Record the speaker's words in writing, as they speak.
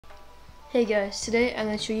Hey guys, today I'm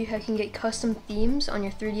going to show you how you can get custom themes on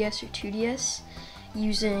your 3DS or 2DS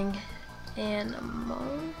using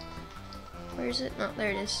Anemone. Where is it? No,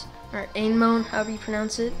 there it is. Alright, Anemone, however you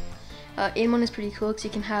pronounce it. Anemone is pretty cool because you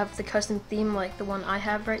can have the custom theme like the one I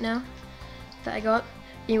have right now that I got.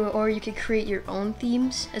 Or you could create your own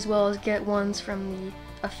themes as well as get ones from the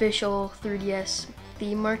official 3DS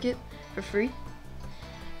theme market for free.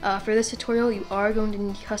 For this tutorial, you are going to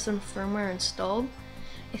need custom firmware installed.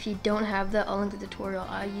 If you don't have that, I'll link the tutorial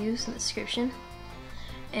I use in the description.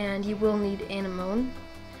 And you will need Anemone.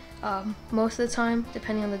 Most of the time,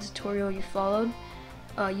 depending on the tutorial you followed,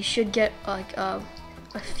 you should get like a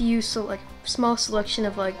few small selection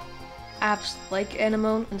of like apps like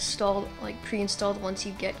Anemone installed, like pre-installed once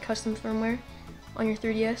you get custom firmware on your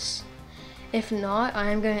 3DS. If not, I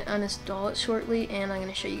am going to uninstall it shortly, and I'm going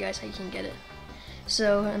to show you guys how you can get it.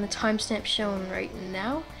 So, in the timestamp shown right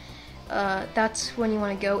now, that's when you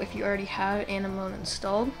want to go if you already have Anemone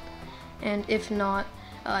installed, and if not,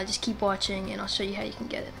 just keep watching and I'll show you how you can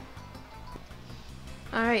get it.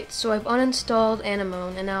 Alright, so I've uninstalled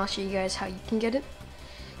Anemone and now I'll show you guys how you can get it.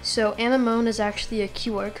 So Anemone is actually a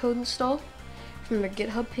QR code install from their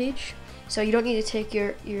GitHub page, so you don't need to take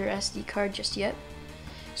your SD card just yet.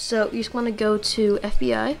 So you just want to go to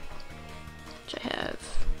FBI, which I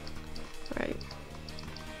have right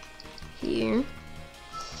here.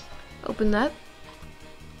 Open that,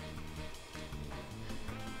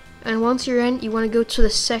 and once you're in, you want to go to the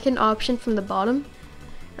second option from the bottom,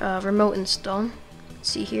 remote install.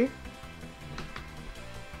 See here,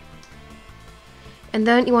 and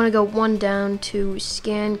then you want to go one down to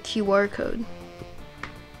scan QR code.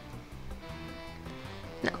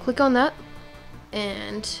 Now click on that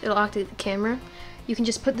and it'll activate the camera. You can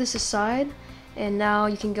just put this aside and now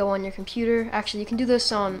you can go on your computer. Actually, you can do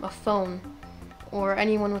this on a phone or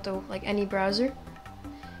anyone with any browser,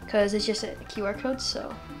 because it's just a QR code,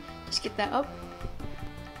 so just get that up.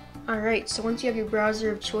 Alright, so once you have your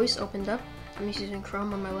browser of choice opened up, I'm just using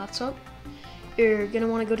Chrome on my laptop, you're going to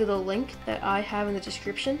want to go to the link that I have in the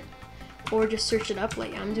description, or just search it up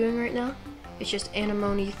like I'm doing right now. It's just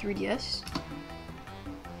Anemone 3DS.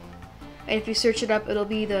 And if you search it up, it'll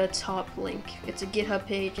be the top link. It's a GitHub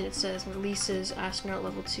page and it says releases astronaut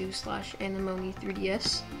level 2 / Anemone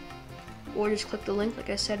 3DS. Or just click the link like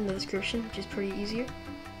I said in the description, which is pretty easier.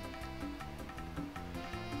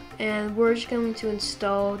 And we're just going to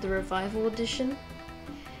install the Revival Edition.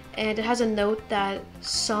 And it has a note that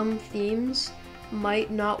some themes might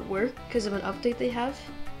not work because of an update they have.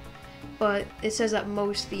 But it says that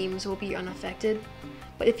most themes will be unaffected.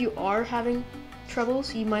 But if you are having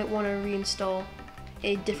troubles, you might want to reinstall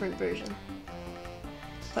a different version.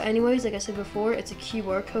 But anyways, like I said before, it's a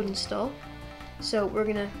QR code install. So we're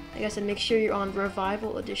gonna, like I said, make sure you're on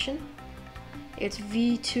Revival Edition. It's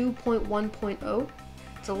v2.1.0.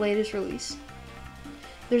 It's the latest release.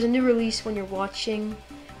 There's a new release when you're watching.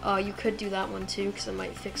 You could do that one too, because it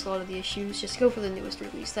might fix a lot of the issues. Just go for the newest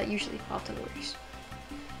release. That usually often works.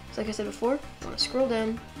 So like I said before, I want to scroll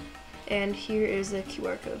down, and here is the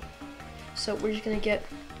QR code. So we're just gonna get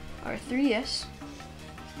our 3DS,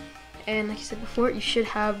 and like I said before, you should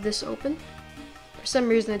have this open. For some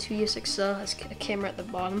reason, the 2DS XL has a camera at the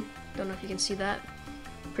bottom. Don't know if you can see that.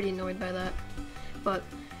 Pretty annoyed by that. But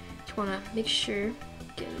just want to make sure you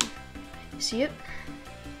can see it.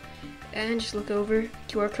 And just look over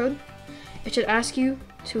QR code. It should ask you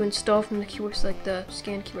to install from the QR, select the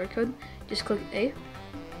scan QR code. Just click A.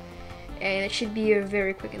 And it should be a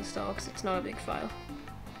very quick install because it's not a big file.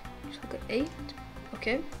 Just click A.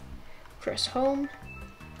 Okay. Press home.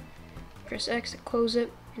 Press X to close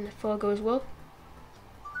it. And if all goes well,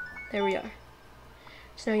 there we are.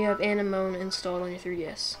 So now you have Anemone installed on your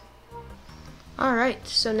 3DS. Alright,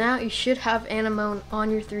 so now you should have Anemone on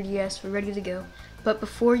your 3DS ready to go. But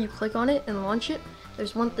before you click on it and launch it,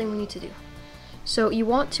 there's one thing we need to do. So you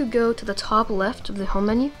want to go to the top left of the home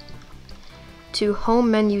menu, to Home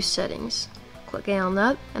Menu Settings. Click A on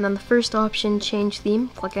that, and then the first option, Change Theme,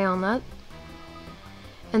 click A on that.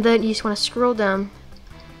 And then you just want to scroll down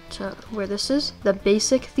to where this is, the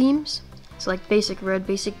Basic Themes. So like basic red,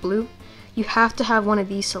 basic blue. You have to have one of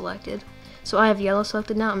these selected. So I have yellow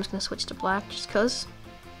selected now. I'm just going to switch to black just cause.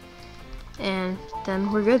 And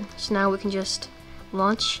then we're good. So now we can just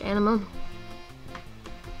launch Anemone.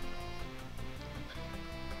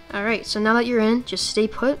 Alright, so now that you're in, just stay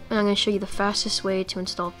put, and I'm going to show you the fastest way to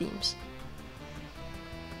install themes.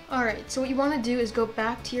 Alright, so what you want to do is go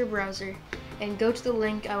back to your browser and go to the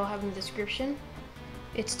link I will have in the description.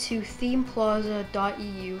 It's to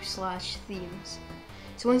themeplaza.eu/themes.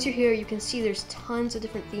 So once you're here, you can see there's tons of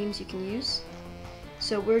different themes you can use.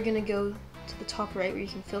 So we're gonna go to the top right where you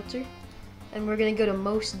can filter, and we're gonna go to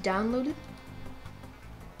most downloaded.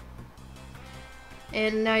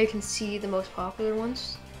 And now you can see the most popular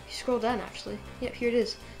ones. If you scroll down, actually, yep, here it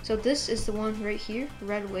is. So this is the one right here,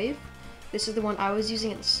 Red Wave. This is the one I was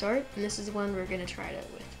using at the start, and this is the one we're gonna try it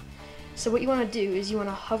out with. So what you wanna do is you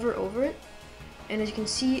wanna hover over it, and as you can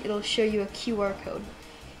see, it'll show you a QR code.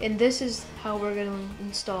 And this is how we're gonna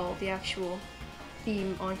install the actual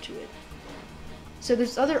theme onto it. So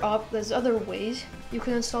there's other ways you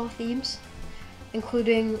can install themes,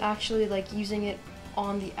 including actually like using it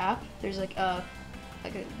on the app. There's like a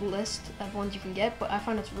list of ones you can get, but I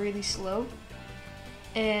find it's really slow.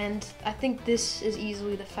 And I think this is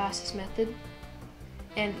easily the fastest method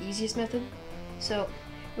and the easiest method. So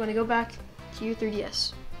you want to go back to your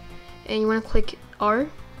 3DS, and you want to click R,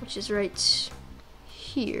 which is right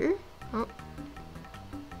here. Oh.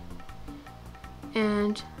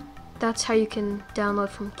 And that's how you can download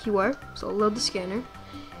from QR. So load the scanner,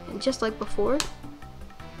 and just like before,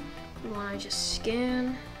 you want to just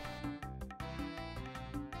scan.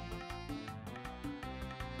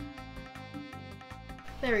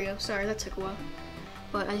 There we go. Sorry, that took a while.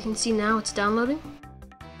 But as you can see now, it's downloading.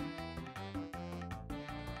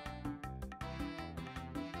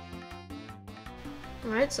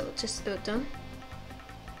 Alright, so it's just about done.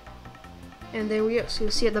 And there we go. So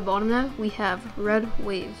you'll see at the bottom now, we have Red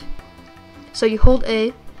Wave. So you hold A,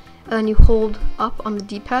 and then you hold up on the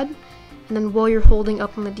D-pad, and then while you're holding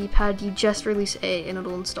up on the D-pad, you just release A and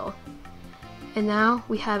it'll install. And now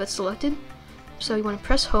we have it selected. So you want to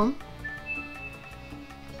press home,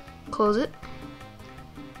 close it,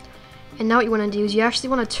 and now what you want to do is you actually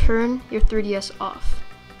want to turn your 3DS off,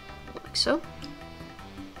 like so.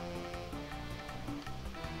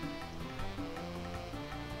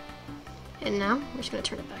 And now we're just going to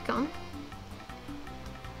turn it back on,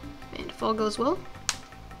 and if all goes well,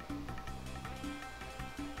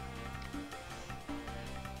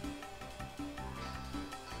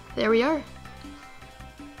 there we are.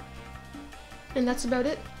 And that's about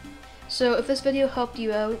it. So if this video helped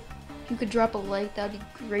you out, if you could drop a like, that would be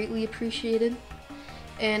greatly appreciated.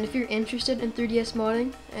 And if you're interested in 3DS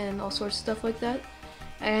modding and all sorts of stuff like that,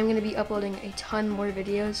 I am going to be uploading a ton more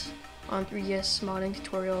videos on 3DS modding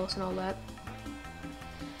tutorials and all that.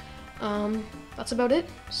 That's about it,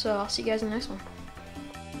 so I'll see you guys in the next one.